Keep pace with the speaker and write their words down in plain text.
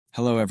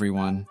Hello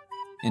everyone.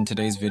 In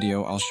today's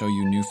video, I'll show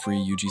you new free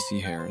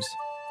UGC hairs.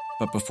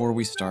 But before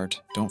we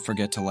start, don't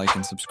forget to like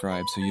and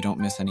subscribe so you don't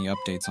miss any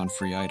updates on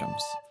free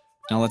items.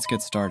 Now let's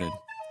get started.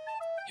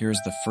 Here's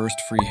the first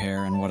free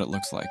hair and what it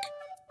looks like.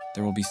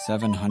 There will be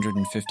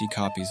 750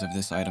 copies of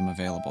this item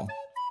available.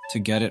 To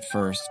get it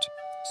first,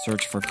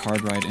 search for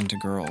Card Ride into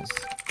Girls.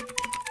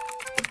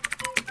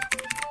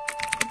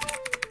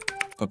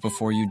 But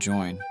before you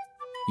join,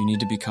 you need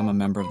to become a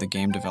member of the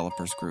game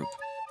developers group.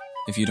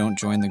 If you don't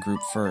join the group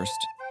first,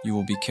 you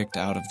will be kicked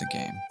out of the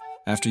game.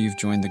 After you've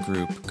joined the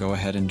group, go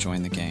ahead and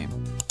join the game.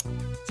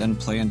 Then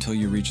play until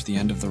you reach the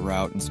end of the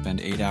route and spend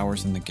 8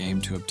 hours in the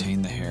game to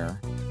obtain the hair.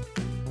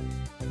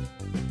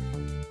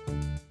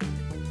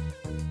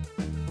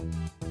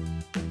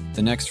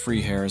 The next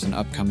free hair is an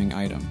upcoming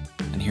item,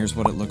 and here's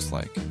what it looks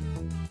like.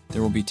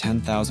 There will be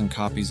 10,000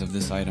 copies of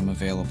this item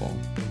available.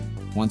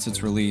 Once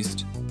it's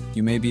released,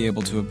 you may be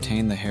able to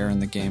obtain the hair in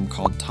the game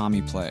called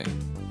Tommy Play.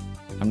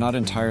 I'm not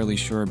entirely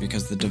sure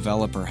because the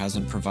developer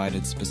hasn't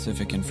provided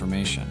specific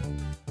information,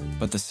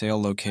 but the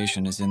sale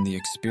location is in the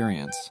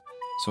experience,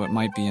 so it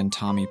might be in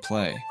Tommy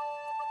Play.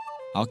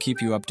 I'll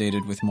keep you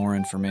updated with more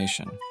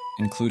information,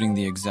 including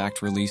the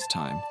exact release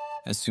time,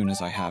 as soon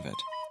as I have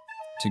it.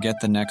 To get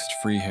the next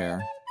free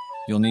hair,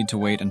 you'll need to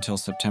wait until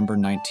September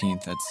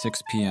 19th at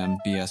 6 p.m.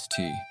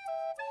 BST.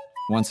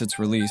 Once it's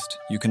released,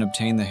 you can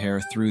obtain the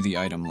hair through the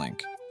item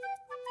link.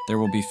 There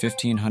will be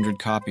 1,500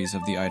 copies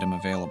of the item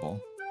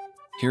available.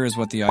 Here is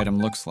what the item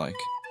looks like,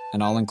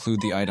 and I'll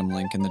include the item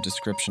link in the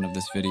description of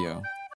this video.